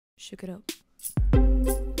Shook it up.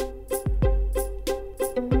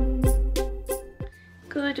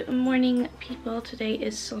 Good morning, people. Today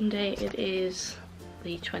is Sunday. It is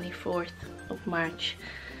the 24th of March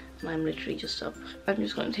and I'm literally just up. I'm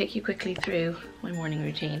just going to take you quickly through my morning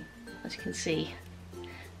routine. As you can see,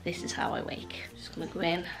 this is how I wake. I'm just going to go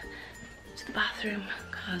in to the bathroom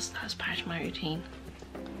because that's part of my routine.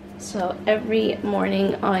 So every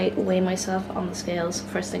morning I weigh myself on the scales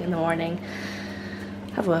first thing in the morning.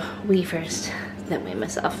 Have a wee first, then weigh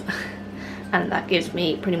myself. And that gives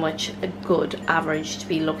me pretty much a good average to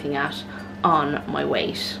be looking at on my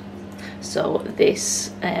weight. So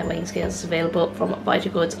this weighing scale is available from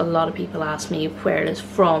VitaGoods. A lot of people ask me where it is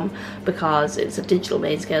from because it's a digital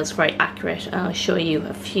weighing scale. It's very accurate, and I'll show you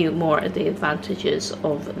a few more of the advantages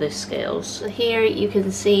of this scale. So here you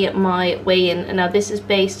can see my weigh-in. Now this is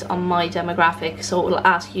based on my demographic, so it will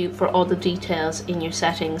ask you for all the details in your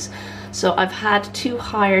settings. So I've had 2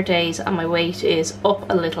 higher days and my weight is up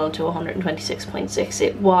a little to 126.6.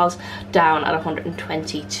 It was down at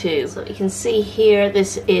 122. So you can see here,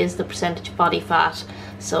 this is the percentage body fat.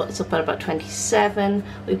 So it's up at about 27.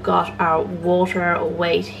 We've got our water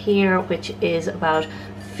weight here, which is about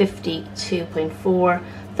 52.4,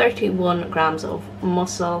 31 grams of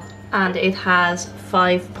muscle, and it has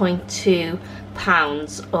 5.2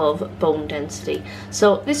 pounds of bone density.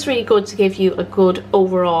 So this is really good to give you a good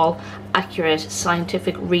overall accurate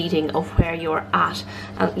scientific reading of where you're at,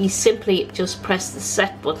 and you simply just press the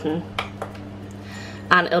set button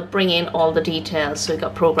and it'll bring in all the details. So we've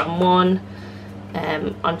got program 1.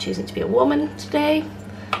 I'm choosing to be a woman today.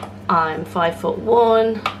 I'm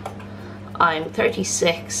 5'1", I'm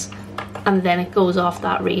 36, and then it goes off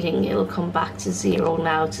that reading. It'll come back to 0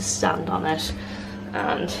 now to stand on it,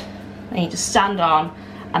 and I need to stand on,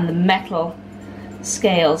 and the metal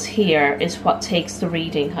scales here is what takes the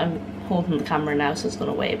reading. I'm holding the camera now, so it's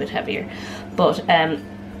going to weigh a bit heavier, but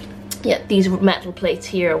yeah, these metal plates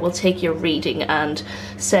here will take your reading and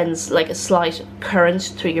sends like a slight current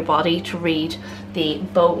through your body to read the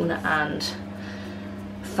bone and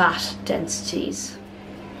fat densities.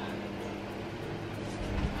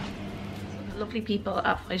 Lovely people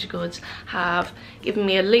at VitaGoods have given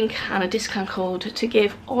me a link and a discount code to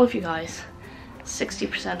give all of you guys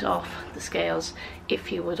 60% off the scales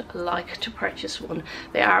if you would like to purchase one.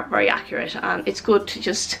 They are very accurate, and it's good to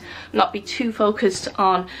just not be too focused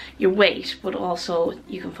on your weight, but also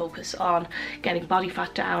you can focus on getting body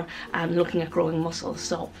fat down and looking at growing muscles.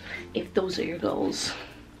 So if those are your goals,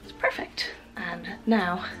 it's perfect. And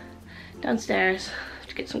now downstairs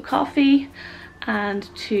to get some coffee and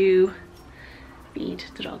to feed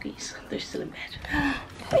the doggies. They're still in bed.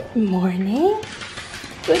 Good morning.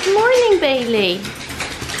 Good morning, Bailey.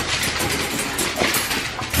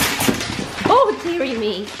 Oh, dearie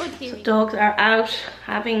me. Oh, dearie. So dogs are out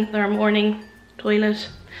having their morning toilet,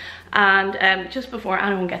 and just before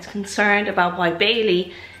anyone gets concerned about why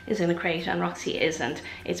Bailey is in a crate and Roxy isn't,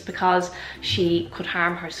 it's because she could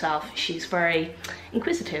harm herself. She's very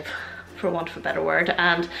inquisitive, for want of a better word,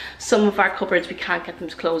 and some of our cupboards we can't get them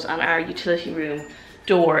to close, and our utility room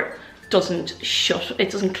door doesn't shut.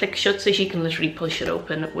 It doesn't click shut, so she can literally push it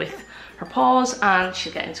open with her paws and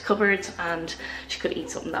she'll get into cupboards and she could eat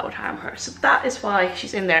something that would harm her. So that is why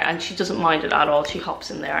she's in there, and she doesn't mind it at all. She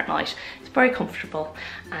hops in there at night. It's very comfortable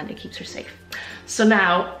and it keeps her safe. So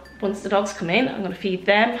now, once the dogs come in, I'm going to feed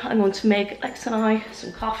them. I'm going to make Lex and I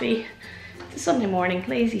some coffee. It's a Sunday morning,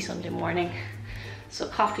 lazy Sunday morning. So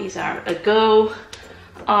coffees are a go.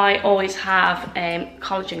 I always have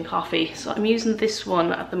collagen coffee, so I'm using this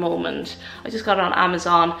one at the moment. I just got it on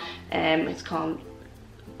Amazon. It's called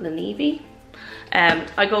Lenivi.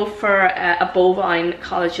 I go for a bovine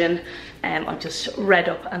collagen. I just read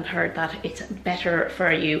up and heard that it's better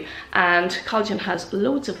for you, and collagen has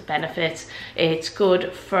loads of benefits. It's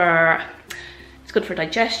good for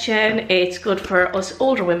digestion. It's good for us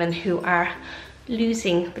older women who are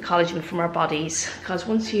losing the collagen from our bodies, because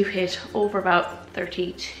once you hit over about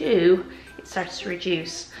 32 it starts to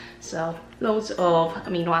reduce. So loads of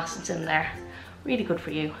amino acids in there, really good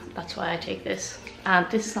for you. That's why I take this, and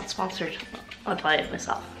this is not sponsored. I'd buy it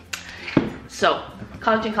myself. So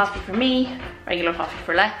collagen coffee for me, regular coffee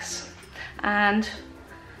for Lex, and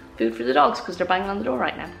food for the dogs because they're banging on the door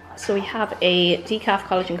right now. So we have a decaf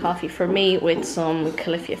collagen coffee for me with some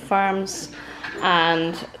Califia Farms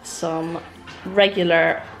and some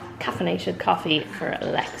regular caffeinated coffee for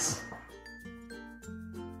Lex.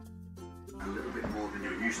 A little bit more than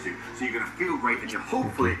you're used to, so you're going to feel great and you're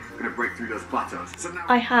hopefully going to break through those plateaus. So now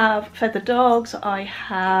I have fed the dogs, I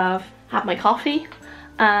have had my coffee,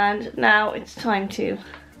 and now it's time to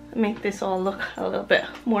make this all look a little bit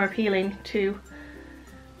more appealing to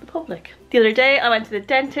the public. The other day I went to the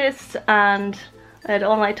dentist and I had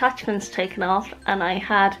all my attachments taken off and I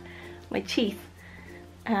had my teeth.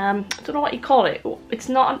 I don't know what you call it. It's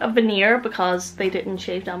not a veneer because they didn't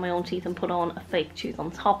shave down my own teeth and put on a fake tooth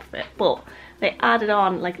on top of it, but they added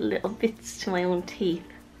on like little bits to my own teeth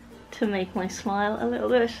to make my smile a little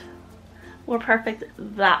bit more perfect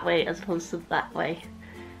that way as opposed to that way.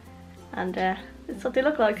 And it's what they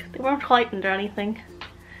look like. They weren't whitened or anything,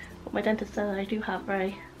 but my dentist said I do have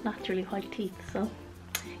very naturally white teeth, so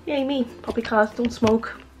yay me. Probably cause don't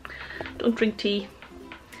smoke, don't drink tea,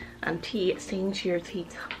 and tea stains your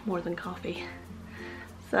teeth more than coffee.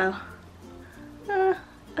 So I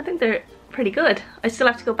think they're pretty good. I still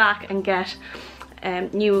have to go back and get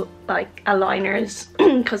new like aligners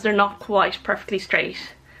because they're not quite perfectly straight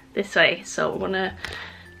this way, so I'm gonna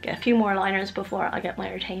get a few more aligners before I get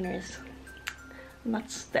my retainers. And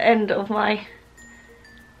that's the end of my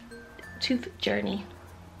tooth journey.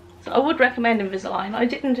 So I would recommend Invisalign. I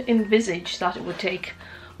didn't envisage that it would take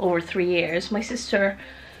over 3 years. My sister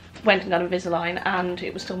went and got Invisalign and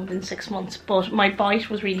it was done within 6 months, but my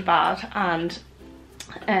bite was really bad and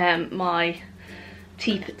my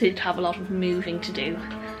teeth did have a lot of moving to do,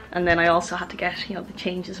 and then I also had to get, you know, the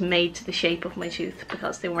changes made to the shape of my tooth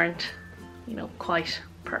because they weren't, you know, quite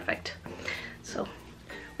perfect. So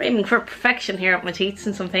we're aiming for perfection here at my teeth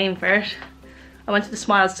since I'm paying for it. I went to the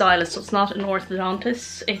Smile Stylist, so it's not an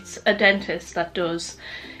orthodontist, it's a dentist that does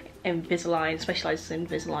Invisalign, specialises in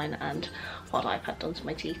Invisalign and what I've had done to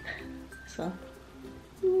my teeth. So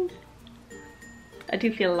I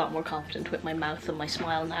do feel a lot more confident with my mouth and my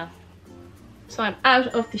smile now. So I'm out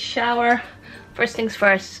of the shower. First things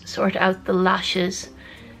first, sort out the lashes.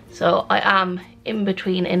 So I am in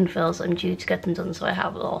between infills. I'm due to get them done, so I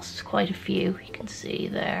have lost quite a few, you can see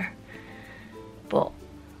there. But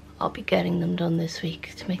I'll be getting them done this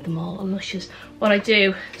week to make them all luscious. What I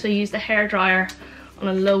do, so I use the hairdryer on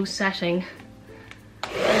a low setting.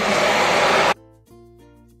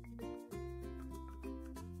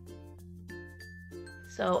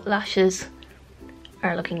 So lashes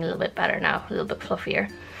are looking a little bit better now, a little bit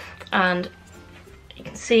fluffier. And you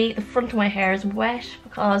can see the front of my hair is wet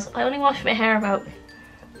because I only wash my hair about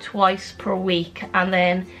twice per week, and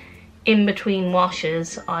then in between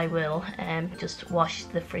washes I will just wash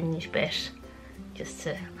the fringe bit just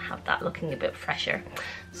to have that looking a bit fresher.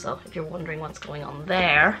 So if you're wondering what's going on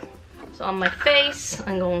there. So on my face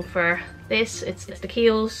I'm going for this, it's the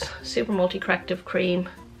Kiehl's Super Multi Corrective Cream,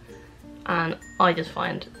 and I just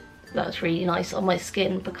find that's really nice on my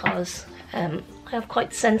skin because I have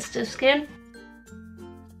quite sensitive skin.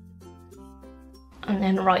 And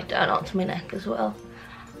then right down onto my neck as well.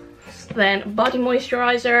 Then body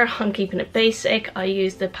moisturizer, I'm keeping it basic. I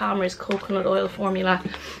use the Palmer's coconut oil formula.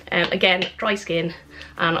 Again, dry skin,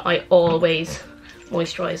 and I always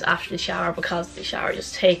moisturize after the shower because the shower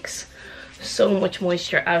just takes so much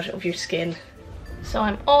moisture out of your skin. So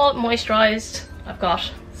I'm all moisturized. I've got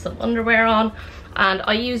some underwear on, and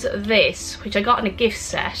I use this, which I got in a gift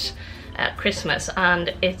set at Christmas,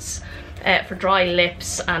 and it's for dry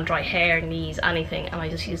lips and dry hair, knees, anything, and I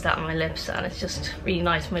just use that on my lips, and it's just really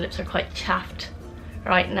nice. My lips are quite chapped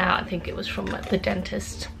right now. I think it was from the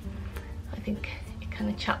dentist. I think it kind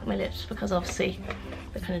of chapped my lips because obviously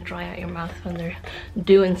they kind of dry out your mouth when they're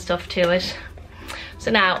doing stuff to it.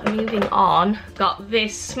 So now moving on, got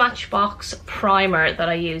this Smashbox primer that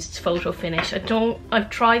I used, Photo Finish. I've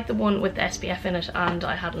tried the one with the SPF in it and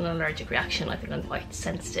I had an allergic reaction. I think I'm quite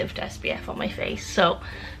sensitive to SPF on my face, so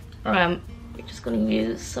we're just going to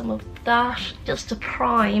use some of that just to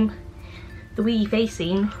prime the wee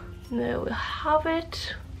facing. Now we have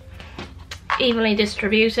it evenly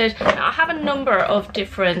distributed. Now I have a number of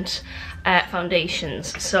different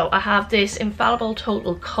foundations. So I have this Infallible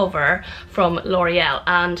Total Cover from L'Oreal,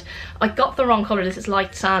 and I got the wrong colour. This is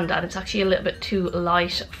light sand and it's actually a little bit too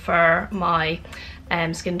light for my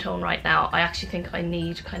skin tone right now. I actually think I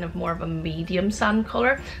need kind of more of a medium sand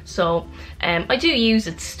colour. So I do use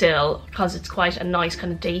it still because it's quite a nice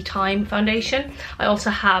kind of daytime foundation. I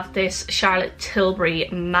also have this Charlotte Tilbury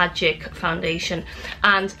Magic foundation,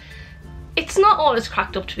 and it's not all it's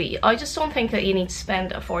cracked up to be. I just don't think that you need to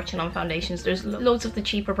spend a fortune on foundations. There's loads of the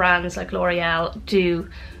cheaper brands like L'Oreal do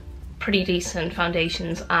pretty decent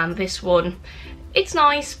foundations, and this one, it's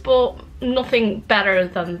nice but nothing better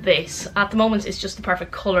than this. At the moment it's just the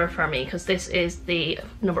perfect colour for me because this is the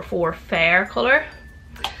number 4 Fair colour,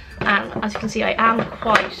 and as you can see I am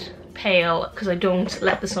quite pale because I don't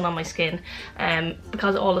let the sun on my skin,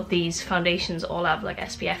 because all of these foundations all have like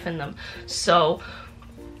SPF in them. So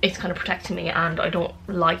it's kind of protecting me, and I don't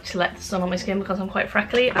like to let the sun on my skin because I'm quite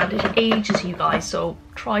freckly and it ages you guys, so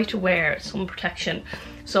try to wear sun protection.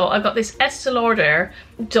 So I've got this Estee Lauder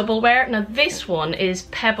double wear. Now this one is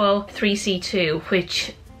Pebble 3C2,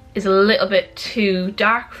 which is a little bit too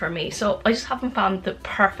dark for me, so I just haven't found the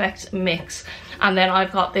perfect mix. And then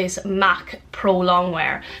I've got this MAC Pro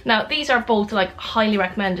Longwear. Now these are both like highly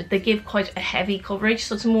recommended. They give quite a heavy coverage,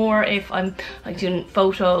 so it's more if I'm like doing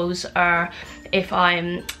photos, or if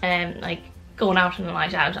I'm like going out on a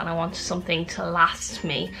night out and I want something to last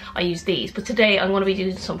me, I use these. But today I'm going to be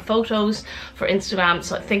doing some photos for Instagram,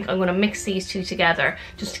 so I think I'm going to mix these two together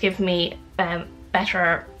just to give me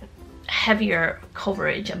better, heavier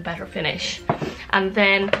coverage and better finish. And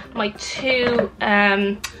then my two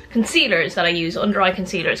concealers that I use, under eye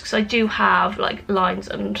concealers, because I do have like lines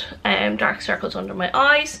and dark circles under my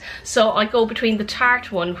eyes, so I go between the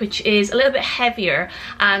Tarte one, which is a little bit heavier,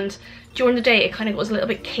 and during the day it kind of goes a little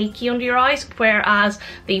bit cakey under your eyes, whereas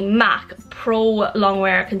the MAC Pro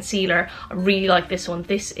Longwear Concealer, I really like this one.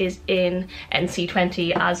 This is in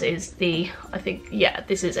NC20, as is the, I think, yeah,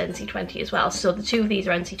 this is NC20 as well. So the two of these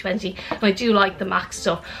are NC20, and I do like the MAC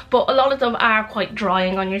stuff, but a lot of them are quite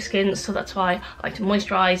drying on your skin, so that's why I like to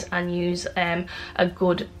moisturize and use a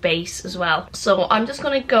good base as well. So I'm just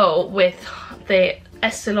going to go with the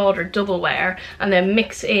Estee Lauder double wear and then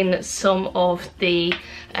mix in some of the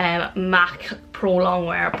MAC Pro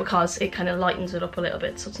Longwear, because it kind of lightens it up a little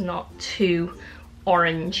bit so it's not too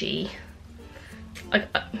orangey.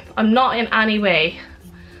 I'm not in any way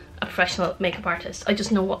a professional makeup artist. I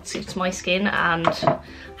just know what suits my skin and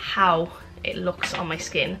how it looks on my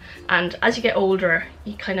skin. And as you get older,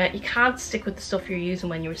 you can't stick with the stuff you're using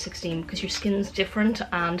when you were 16, because your skin's different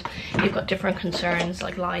and you've got different concerns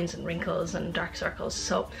like lines and wrinkles and dark circles.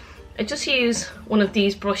 So I just use one of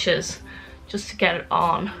these brushes just to get it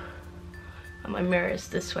on. And my mirror is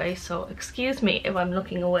this way, so excuse me if I'm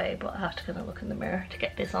looking away, but I have to kind of look in the mirror to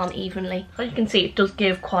get this on evenly. As you can see, it does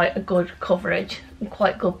give quite a good coverage and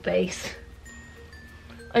quite good base.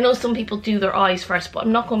 I know some people do their eyes first, but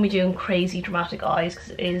I'm not going to be doing crazy dramatic eyes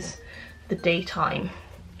because it is the daytime.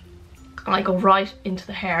 And I go right into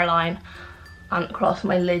the hairline and across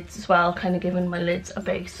my lids as well, kind of giving my lids a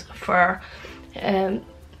base for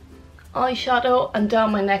eyeshadow, and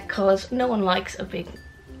down my neck, because no one likes a big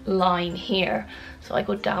line here. So I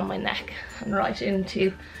go down my neck and right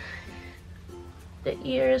into the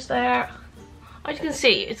ears there. As you can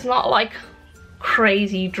see, it's not like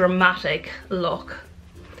crazy dramatic look,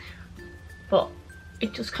 but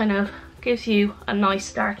it just kind of gives you a nice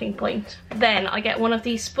starting point. Then I get one of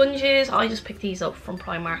these sponges. I just picked these up from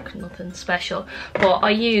Primark, nothing special, but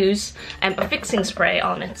I use a fixing spray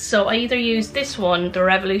on it. So I either use this one, the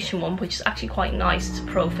Revolution one, which is actually quite nice. It's a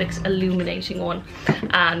Pro Fix illuminating one,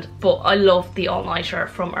 but I love the All Nighter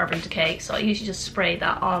from Urban Decay, so I usually just spray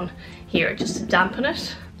that on here just to dampen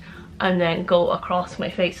it, and then go across my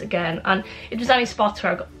face again. And if there's any spots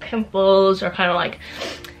where I've got pimples or kind of like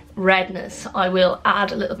redness, I will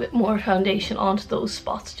add a little bit more foundation onto those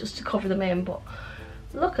spots just to cover them in. But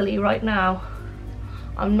luckily right now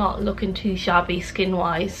I'm not looking too shabby skin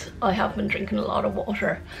wise. I have been drinking a lot of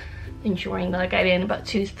water, ensuring that I get in about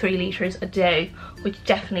 2 to 3 litres a day, which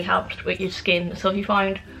definitely helps with your skin. So if you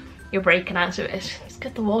find you're breaking out of it, just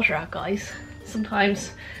get the water out, guys.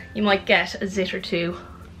 Sometimes you might get a zit or two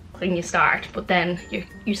when you start, but then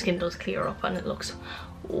your skin does clear up and it looks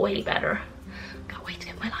way better. Can't wait to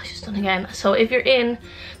get my lashes done again. So if you're in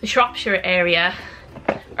the Shropshire area,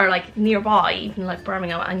 or like nearby, even like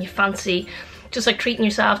Birmingham, and you fancy just like treating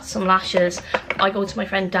yourself to some lashes, I go to my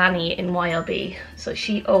friend Danny in YLB. So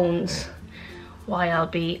she owns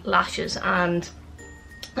YLB Lashes, and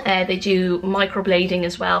they do microblading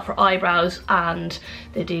as well for eyebrows, and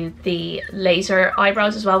they do the laser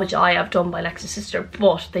eyebrows as well, which I have done by Lex's sister,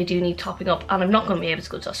 but they do need topping up, and I'm not going to be able to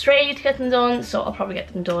go to Australia to get them done, so I'll probably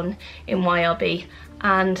get them done in YLB.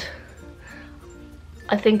 And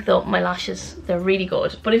I think though my lashes, they're really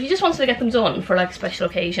good, but if you just wanted to get them done for like a special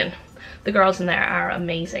occasion, the girls in there are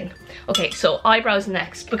amazing. Okay, so eyebrows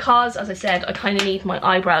next, because as I said, I kind of need my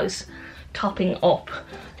eyebrows topping up.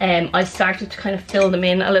 I started to kind of fill them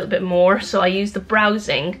in a little bit more, so I use the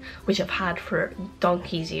Browsing, which I've had for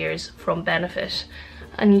donkey's years, from Benefit,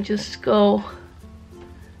 and you just go,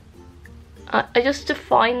 I just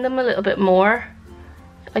define them a little bit more.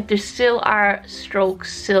 Like there still are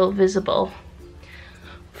strokes still visible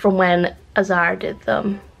from when Azar did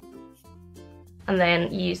them, and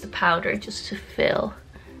then you use the powder just to fill,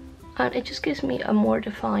 and it just gives me a more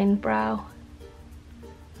defined brow.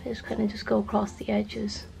 I just kind of just go across the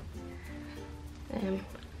edges.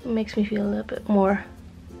 It makes me feel a little bit more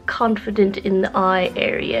confident in the eye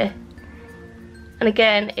area. And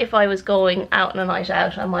again, if I was going out on a night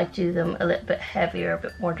out, I might do them a little bit heavier, a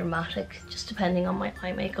bit more dramatic, just depending on my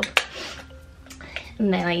eye makeup.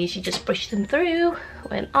 And then I usually just brush them through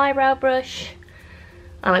with an eyebrow brush.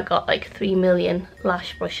 And I've got like 3 million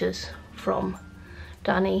lash brushes from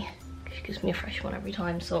Danny. She gives me a fresh one every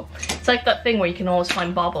time. So it's like that thing where you can always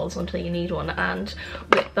find bobbles until you need one. And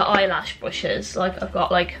with the eyelash brushes, like I've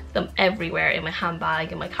got like them everywhere in my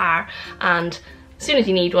handbag, in my car. And as soon as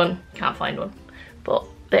you need one, you can't find one. But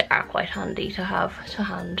they are quite handy to have to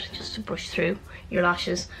hand, just to brush through your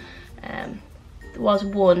lashes. There was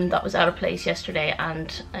one that was out of place yesterday,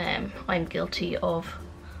 and I'm guilty of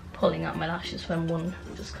pulling out my lashes when one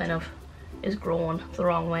just kind of is grown the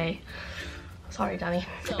wrong way. Sorry, Danny.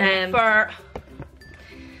 For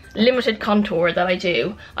limited contour that I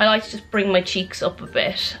do, I like to just bring my cheeks up a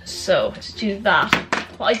bit. So to do that,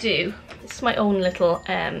 what I do, this is my own little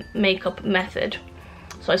makeup method.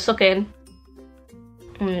 So I suck in,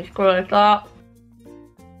 and just go like that,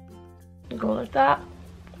 go like that.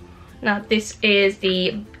 Now this is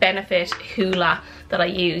the Benefit Hoola that I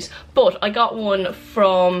use, but I got one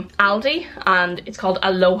from Aldi and it's called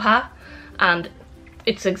Aloha, and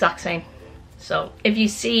it's the exact same. So if you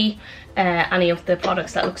see any of the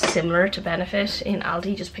products that look similar to Benefit in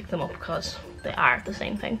Aldi, just pick them up because they are the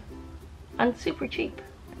same thing and super cheap.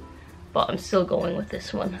 But I'm still going with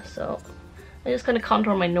this one, so I just kind of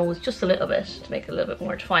contour my nose just a little bit to make it a little bit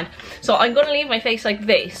more defined. So I'm going to leave my face like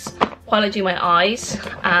this while I do my eyes,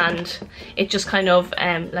 and it just kind of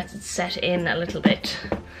lets it set in a little bit.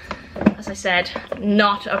 As I said,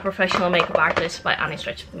 not a professional makeup artist by any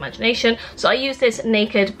stretch of the imagination. So I use this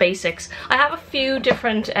Naked Basics. I have a few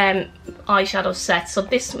different eyeshadow sets. So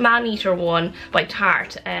this Man Eater one by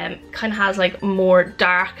Tarte kind of has like more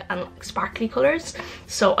dark and sparkly colours.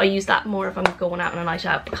 So I use that more if I'm going out on a night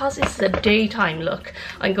out. Because it's a daytime look,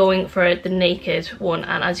 I'm going for the Naked one.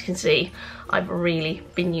 And as you can see, I've really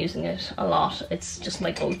been using it a lot. It's just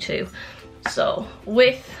my go-to. So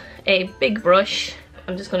with a big brush,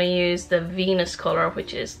 I'm just going to use the Venus colour,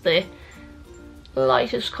 which is the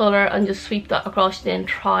lightest colour, and just sweep that across the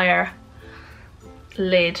entire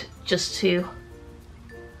lid just to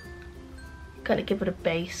kind of give it a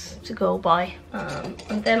base to go by.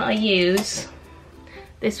 And then I use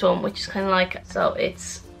this one, which is kind of like, so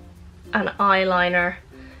it's an eyeliner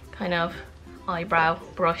kind of eyebrow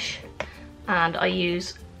brush, and I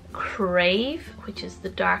use Crave, which is the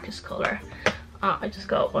darkest colour. I just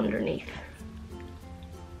go underneath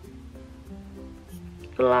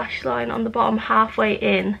the lash line on the bottom, halfway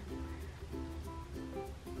in,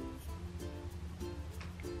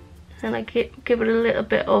 and I give it a little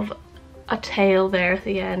bit of a tail there at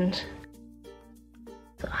the end.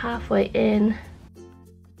 So halfway in,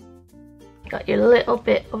 got your little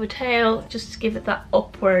bit of a tail just to give it that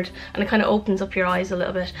upward, and it kind of opens up your eyes a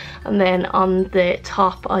little bit. And then on the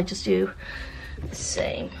top I just do the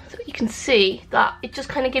same. So you can see that it just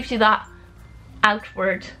kind of gives you that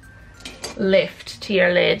outward lift to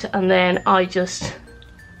your lid, and then I just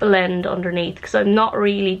blend underneath because I'm not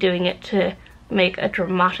really doing it to make a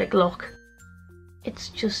dramatic look. It's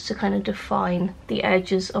just to kind of define the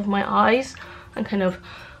edges of my eyes and kind of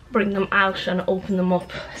bring them out and open them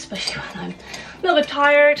up, especially when I'm a little bit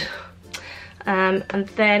tired. And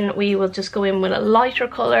then we will just go in with a lighter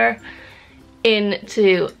colour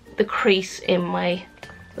into the crease in my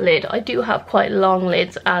lid. I do have quite long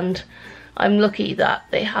lids, and I'm lucky that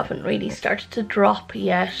they haven't really started to drop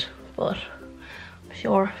yet, but I'm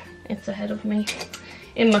sure it's ahead of me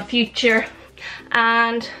in my future.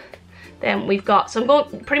 And then we've got, so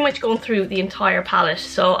I'm pretty much going through the entire palette.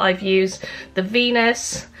 So I've used the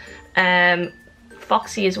Venus,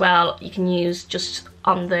 Foxy as well, you can use just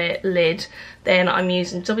on the lid. Then I'm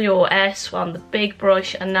using WOS on the big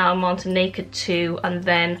brush, and now I'm on to Naked 2 and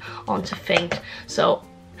then on to Faint. So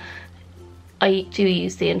I do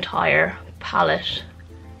use the entire palette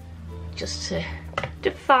just to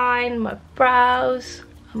define my brows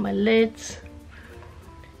and my lids.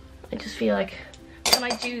 I just feel like when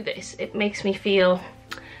I do this, it makes me feel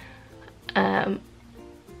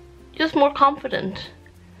just more confident.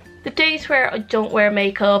 The days where I don't wear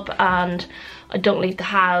makeup and I don't leave the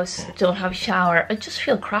house, don't have a shower, I just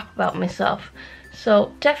feel crap about myself.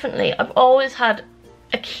 So definitely, I've always had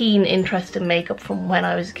a keen interest in makeup from when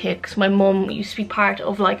I was a kid, because my mum used to be part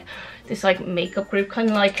of like this like makeup group, kind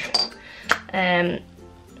of like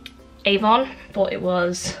Avon, but it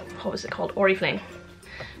was, what was it called, Oriflame.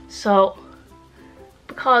 So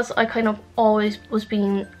because I kind of always was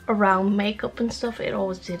being around makeup and stuff, it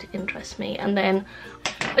always did interest me. And then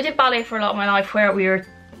I did ballet for a lot of my life, where we were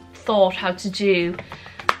taught how to do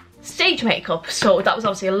stage makeup, so that was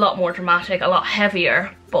obviously a lot more dramatic, a lot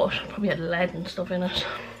heavier, but probably had lead and stuff in it.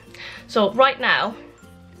 So right now,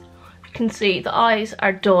 you can see the eyes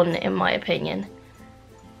are done in my opinion.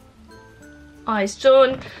 Eyes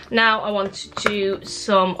done. Now I want to do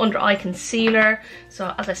some under eye concealer.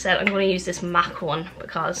 So as I said, I'm going to use this MAC one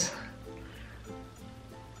because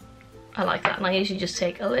I like that, and I usually just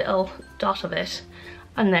take a little dot of it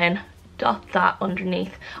and then dot that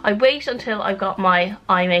underneath. I wait until I've got my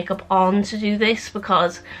eye makeup on to do this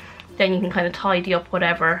because then you can kind of tidy up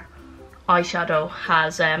whatever eyeshadow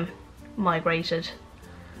has migrated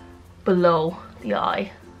below the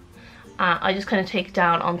eye. I just kind of take it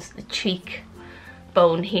down onto the cheek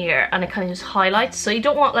bone here, and it kind of just highlights. So you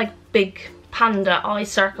don't want like big panda eye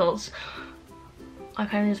circles. I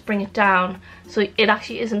kind of just bring it down so it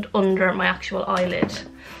actually isn't under my actual eyelid.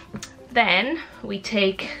 Then we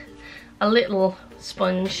take a little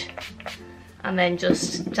sponge and then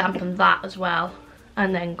just dampen that as well,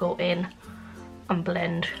 and then go in and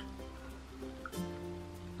blend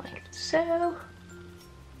like so.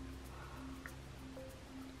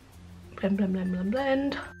 Blend, blend, blend, blend,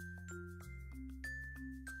 blend.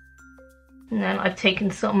 And then I've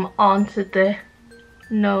taken some onto the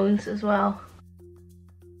nose as well.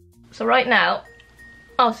 So right now,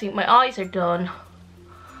 obviously my eyes are done,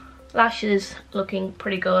 lashes looking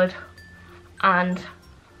pretty good, and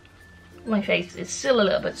my face is still a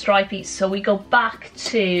little bit stripy, so we go back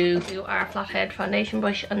to our flathead foundation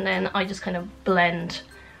brush, and then I just kind of blend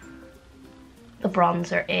the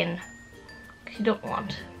bronzer in. You don't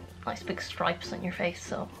want nice big stripes on your face,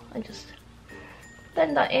 so I just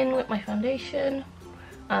blend that in with my foundation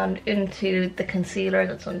and into the concealer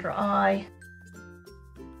that's under eye.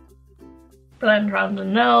 Blend around the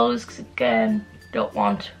nose, because again, don't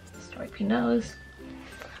want a stripy nose.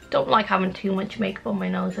 Don't like having too much makeup on my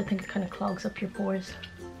nose. I think it kind of clogs up your pores.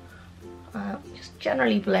 Just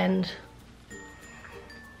generally blend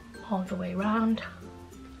all the way around.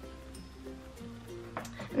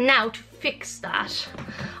 Now to fix that,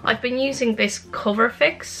 I've been using this Cover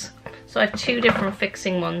Fix. So I have two different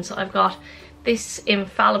fixing ones. I've got this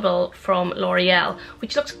Infallible from L'Oreal,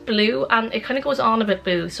 which looks blue, and it kind of goes on a bit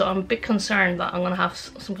blue, so I'm a bit concerned that I'm going to have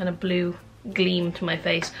some kind of blue gleam to my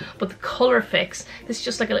face. But the Colour Fix, this is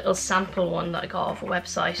just like a little sample one that I got off a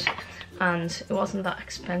website, and it wasn't that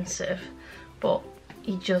expensive, but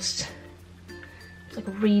it's like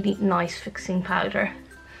a really nice fixing powder,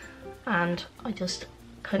 and I just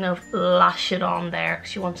kind of lash it on there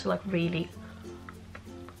because you want to like really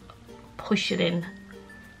push it in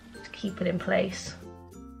to keep it in place.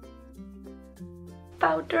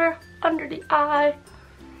 Powder under the eye.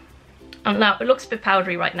 And now it looks a bit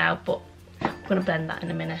powdery right now, but I'm going to blend that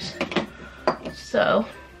in a minute. So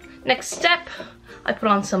next step, I put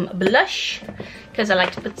on some blush because I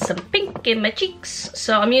like to put some pink in my cheeks.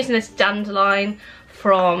 So I'm using this Dandelion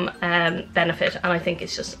from Benefit, and I think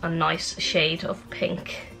it's just a nice shade of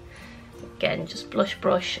pink. Again, just blush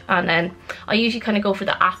brush, and then I usually kind of go for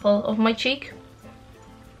the apple of my cheek,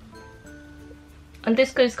 and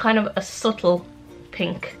this goes kind of a subtle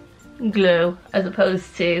pink glow as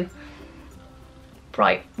opposed to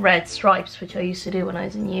bright red stripes, which I used to do when I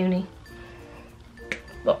was in uni.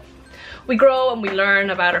 But we grow and we learn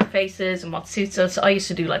about our faces and what suits us. I used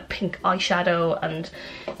to do like pink eyeshadow and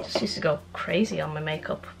just used to go crazy on my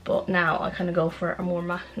makeup, but now I kind of go for a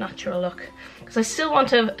more natural look because I still want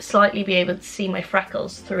to slightly be able to see my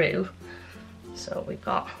freckles through. So we've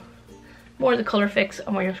got more of the Colour Fix,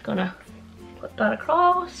 and we're just gonna put that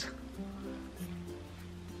across.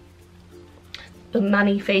 The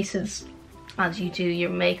many faces as you do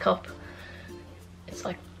your makeup, it's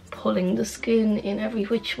like pulling the skin in every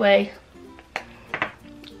which way.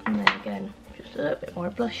 And then again, just a little bit more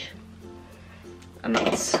blush. And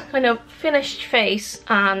that's kind of finished face,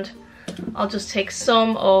 and I'll just take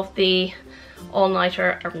some of the All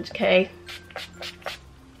Nighter Urban Decay.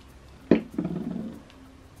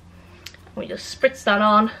 We just spritz that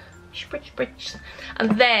on, spritz.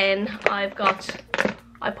 And then I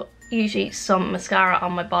put usually some mascara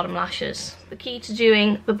on my bottom lashes. The key to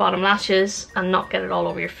doing the bottom lashes and not get it all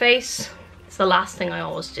over your face, it's the last thing I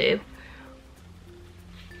always do.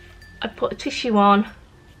 I put a tissue on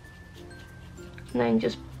and then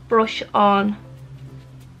just brush on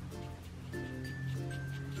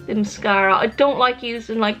the mascara. I don't like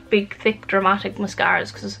using like big, thick, dramatic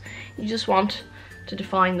mascaras because you just want to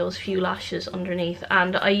define those few lashes underneath,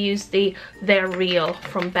 and I use the They're Real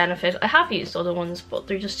from Benefit. I have used other ones, but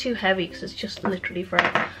they're just too heavy because it's just literally for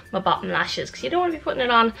my bottom lashes, because you don't want to be putting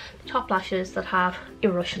it on the top lashes that have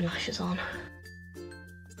your Russian lashes on.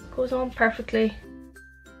 Goes on perfectly,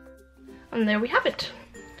 and there we have it.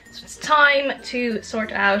 So it's time to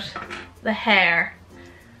sort out the hair.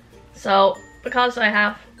 So because I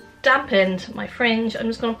have dampened my fringe, I'm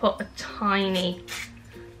just going to put a tiny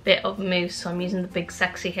bit of mousse. So I'm using the big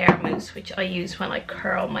sexy hair mousse, which I use when I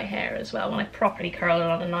curl my hair as well, when I properly curl it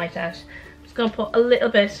on a night out. I'm just going to put a little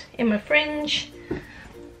bit in my fringe.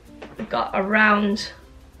 I've got a round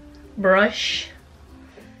brush.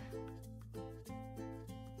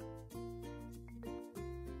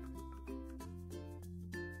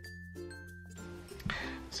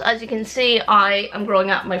 So as you can see, I am growing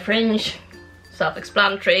out my fringe.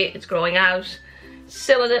 Self-explanatory, it's growing out.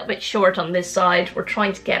 Still a little bit short on this side. We're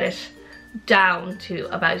trying to get it down to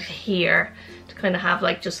about here to kind of have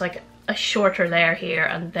like just like a shorter layer here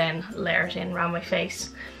and then layer it in around my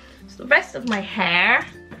face. So the rest of my hair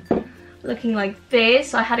looking like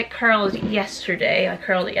this. I had it curled yesterday.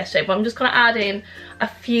 But I'm just going to add in a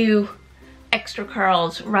few extra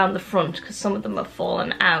curls around the front because some of them have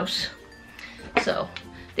fallen out. So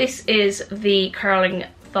this is the curling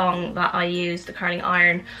thong that I use, the curling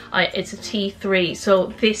iron. It's a T3, so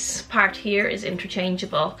this part here is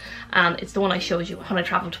interchangeable, and it's the one I showed you when I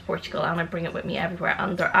traveled to Portugal, and I bring it with me everywhere,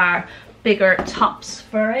 and there are bigger tops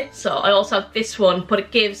for it. So I also have this one, but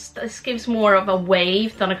this gives more of a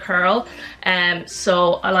wave than a curl,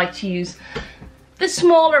 so I like to use the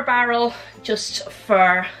smaller barrel just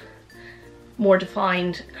for more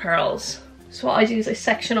defined curls. So what I do is I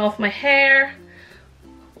section off my hair.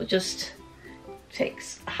 We'll just take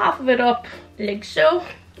half of it up like so,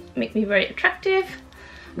 make me very attractive,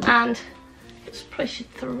 and just push it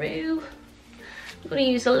through. I'm going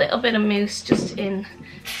to use a little bit of mousse just in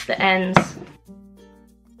the ends.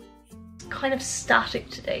 It's kind of static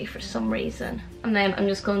today for some reason. And then I'm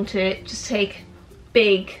just going to just take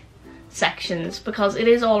big sections because it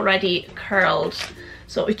is already curled,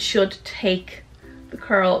 so it should take the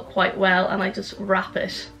curl quite well, and I just wrap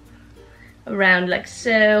it around like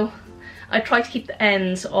so. I try to keep the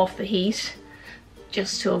ends off the heat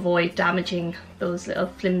just to avoid damaging those little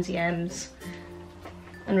flimsy ends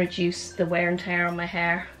and reduce the wear and tear on my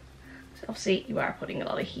hair. So obviously you are putting a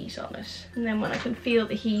lot of heat on it. And then when I can feel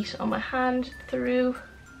the heat on my hand through,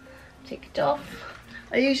 take it off.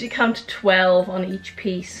 I usually count to 12 on each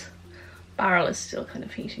piece. Barrel is still kind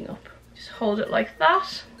of heating up. Just hold it like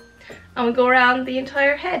that, and we go around the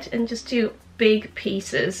entire head and just do big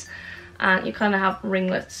pieces, and you kind of have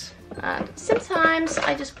ringlets. And sometimes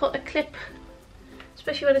I just put a clip,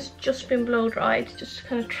 especially when it's just been blow dried, just to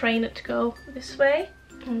kind of train it to go this way.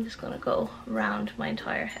 I'm just gonna go around my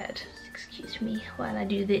entire head. Excuse me while I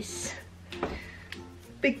do this.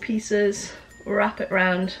 Big pieces, wrap it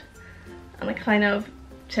around, and I kind of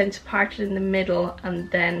tend to part it in the middle and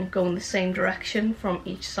then go in the same direction from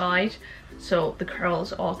each side, so the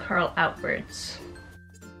curls all curl outwards.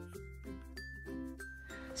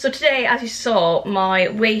 So today, as you saw, my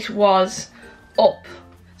weight was up.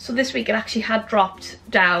 So this week it actually had dropped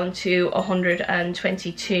down to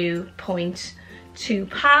 122.2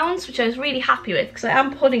 pounds, which I was really happy with because I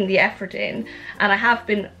am putting the effort in, and I have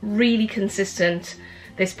been really consistent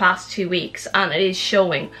this past 2 weeks, and it is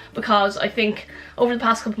showing, because I think over the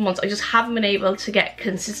past couple of months I just haven't been able to get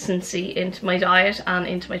consistency into my diet and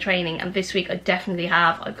into my training, and this week I definitely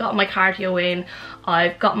have. I've got my cardio in,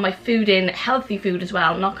 I've got my food in, healthy food as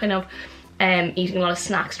well, not kind of eating a lot of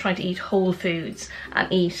snacks, trying to eat whole foods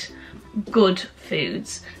and eat good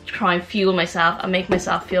foods to try and fuel myself and make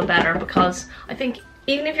myself feel better, because I think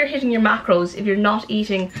even if you're hitting your macros, if you're not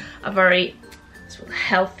eating a very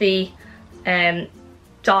healthy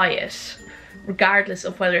diet, regardless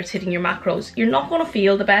of whether it's hitting your macros, you're not going to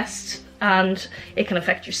feel the best, and it can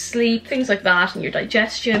affect your sleep, things like that, and your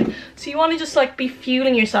digestion. So you want to just like be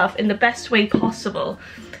fueling yourself in the best way possible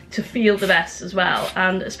to feel the best as well,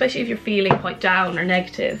 and especially if you're feeling quite down or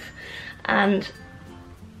negative. And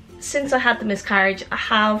since I had the miscarriage, I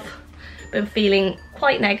have been feeling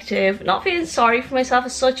quite negative, not feeling sorry for myself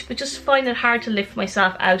as such, but just find it hard to lift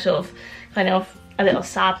myself out of kind of a little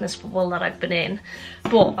sadness bubble that I've been in.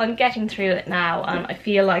 But I'm getting through it now, and I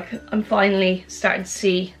feel like I'm finally starting to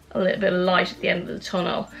see a little bit of light at the end of the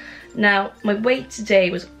tunnel. Now, my weight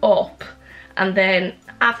today was up, and then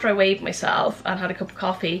after I weighed myself and had a cup of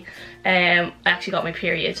coffee, I actually got my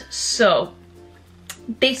period. So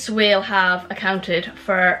this will have accounted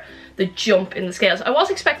for the jump in the scales. I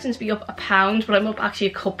was expecting to be up a pound, but I'm up actually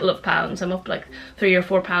a couple of pounds. I'm up like 3 or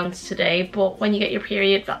 4 pounds today. But when you get your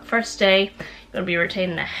period that first day, you're going to be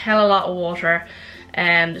retaining a hell of a lot of water,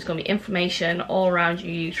 and there's going to be inflammation all around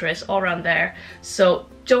your uterus, all around there. So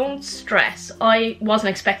don't stress. I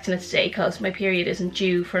wasn't expecting it today because my period isn't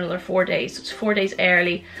due for another 4 days. So it's 4 days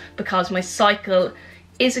early because my cycle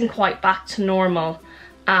isn't quite back to normal,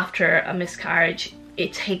 after a miscarriage,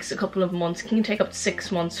 it takes a couple of months, it can take up to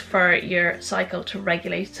 6 months for your cycle to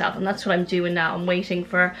regulate itself, and that's what I'm doing now. I'm waiting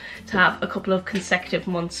to have a couple of consecutive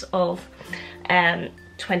months of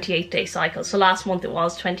 28-day cycles. So last month it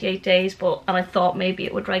was 28 days, and I thought maybe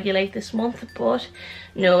it would regulate this month, but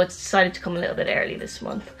no, it's decided to come a little bit early this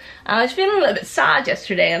month. And I was feeling a little bit sad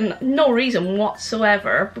yesterday, and no reason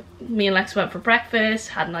whatsoever. Me and Lex went for breakfast,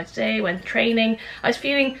 had a nice day, went training. I was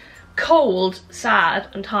feeling cold, sad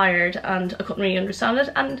and tired, and I couldn't really understand it,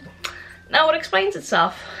 and now it explains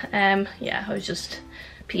itself. Yeah, I was just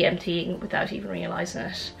PMTing without even realising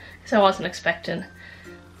it, because I wasn't expecting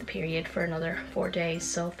the period for another 4 days.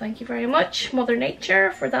 So thank you very much, Mother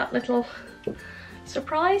Nature, for that little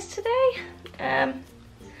surprise today.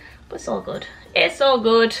 But it's all good. It's all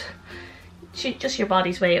good. Just your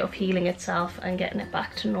body's way of healing itself and getting it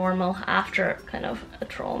back to normal after kind of a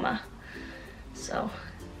trauma. So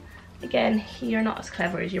again, you're not as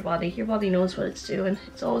clever as your body. Your body knows what it's doing.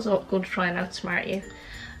 It's always good to try and outsmart you.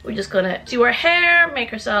 We're just gonna do our hair,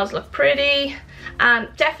 make ourselves look pretty, and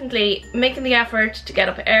definitely making the effort to get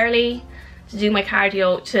up early, to do my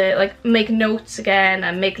cardio, to like make notes again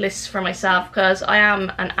and make lists for myself, because I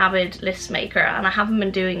am an avid list maker and I haven't been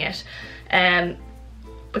doing it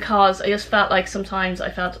because I just felt like sometimes I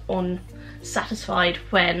felt unsatisfied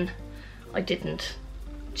when I didn't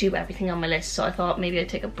do everything on my list. So I thought maybe I'd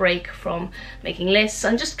take a break from making lists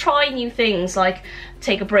and just try new things, like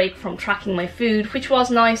take a break from tracking my food, which was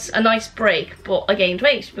a nice break, but I gained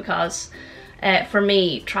weight because for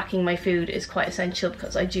me tracking my food is quite essential,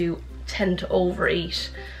 because I do tend to overeat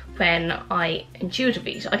when I intuitive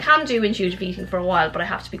eat. I can do intuitive eating for a while, but I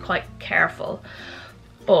have to be quite careful.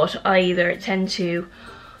 But I either tend to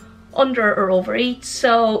under or overeat.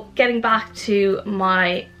 So getting back to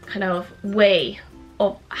my kind of way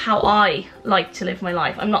of how I like to live my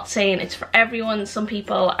life. I'm not saying it's for everyone. Some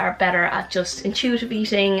people are better at just intuitive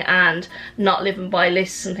eating and not living by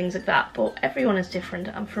lists and things like that, but everyone is different.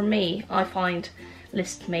 And for me, I find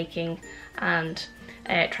list making and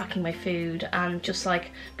tracking my food and just like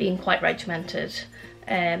being quite regimented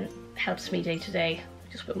helps me day to day,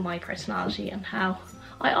 just with my personality and how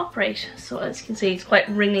I operate. So as you can see, it's quite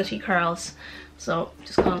ringlety curls. So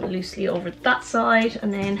just gone loosely over that side,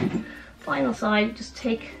 and then final side, just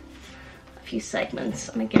take a few segments.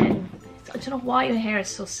 And again, I don't know why my hair is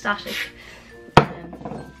so static.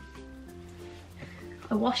 I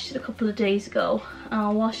washed it a couple of days ago, and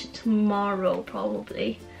I'll wash it tomorrow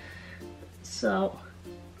probably. So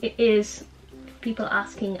it is, people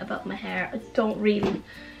asking about my hair, I don't really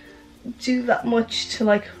do that much to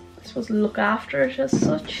like, I suppose, look after it as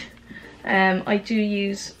such. I do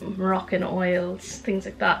use Moroccan oils, things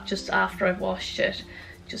like that, just after I've washed it,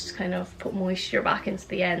 just to kind of put moisture back into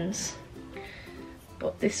the ends.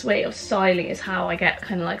 But this way of styling is how I get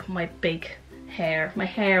kind of like my big hair. My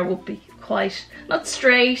hair will be quite, not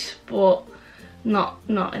straight, but not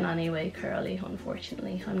in any way curly,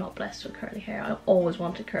 unfortunately. I'm not blessed with curly hair. I always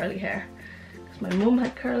wanted curly hair, because my mum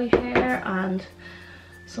had curly hair and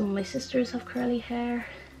some of my sisters have curly hair.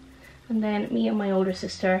 And then me and my older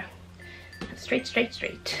sister had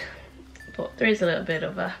straight. But there is a little bit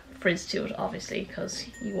of a frizz to it, obviously, because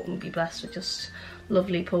you wouldn't be blessed with just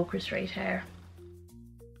lovely poker straight hair.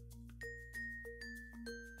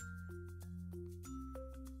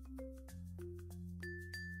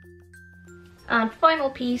 And final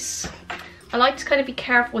piece, I like to kind of be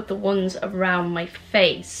careful with the ones around my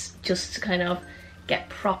face, just to kind of get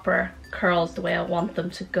proper curls the way I want them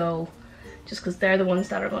to go, just because they're the ones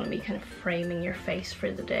that are going to be kind of framing your face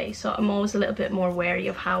for the day. So I'm always a little bit more wary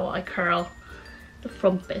of how I curl the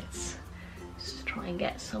front bits, just to try and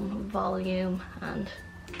get some volume and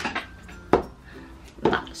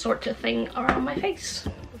that sort of thing around my face.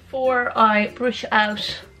 Before I brush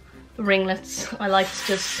out the ringlets, I like to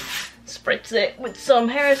just spritz it with some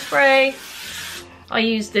hairspray. I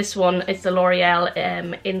use this one, it's the L'Oreal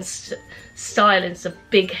Style, it's a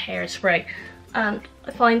big hairspray, and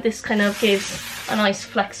I find this kind of gives a nice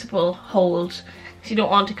flexible hold. If you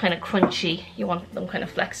don't want it kind of crunchy, you want them kind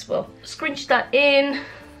of flexible. Scrunch that in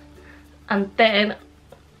and then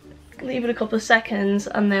leave it a couple of seconds,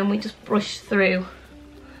 and then we just brush through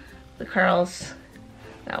the curls.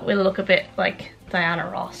 Now it will look a bit like Diana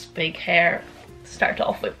Ross, big hair to start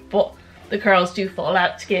off with, but the curls do fall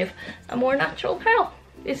out to give a more natural curl.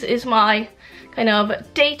 This is my kind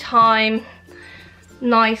of daytime,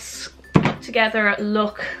 nice, put together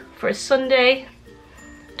look for a Sunday.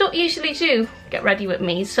 Don't usually do get ready with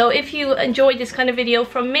me, so if you enjoyed this kind of video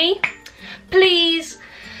from me, please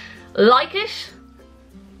like it,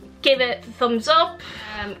 give it a thumbs up.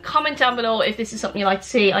 Comment down below if this is something you like to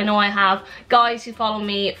see. I know I have guys who follow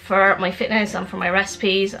me for my fitness and for my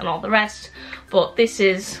recipes and all the rest, but this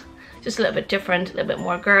is just a little bit different, a little bit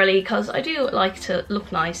more girly, because I do like to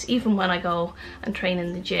look nice even when I go and train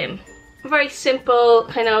in the gym. A very simple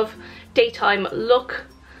kind of daytime look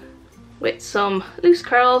with some loose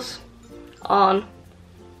curls on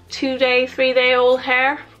 2-day, 3-day-old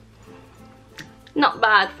hair. Not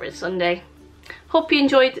bad for a Sunday. Hope you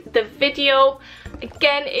enjoyed the video.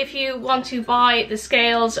 Again, if you want to buy the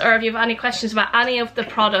scales, or if you have any questions about any of the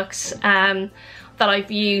products that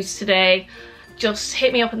I've used today, just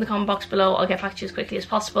hit me up in the comment box below. I'll get back to you as quickly as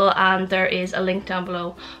possible, and there is a link down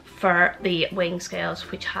below for the weighing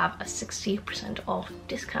scales, which have a 60% off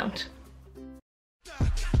discount.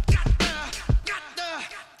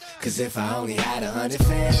 Cause if I only had 100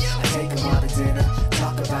 fans, I'd take them all to dinner,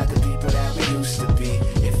 talk about the people that we used to be.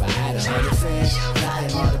 If I had 100 fans,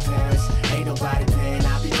 flying all the Paris, ain't nobody paying,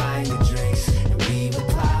 I'd be buying the drinks. And we would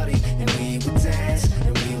party, and we would dance,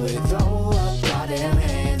 and we would throw up all them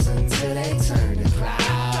hands until they turn to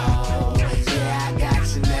clouds. Yeah, I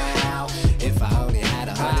got you now. If I only had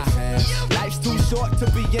 100 fans. Life's too short to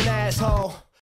be an asshole.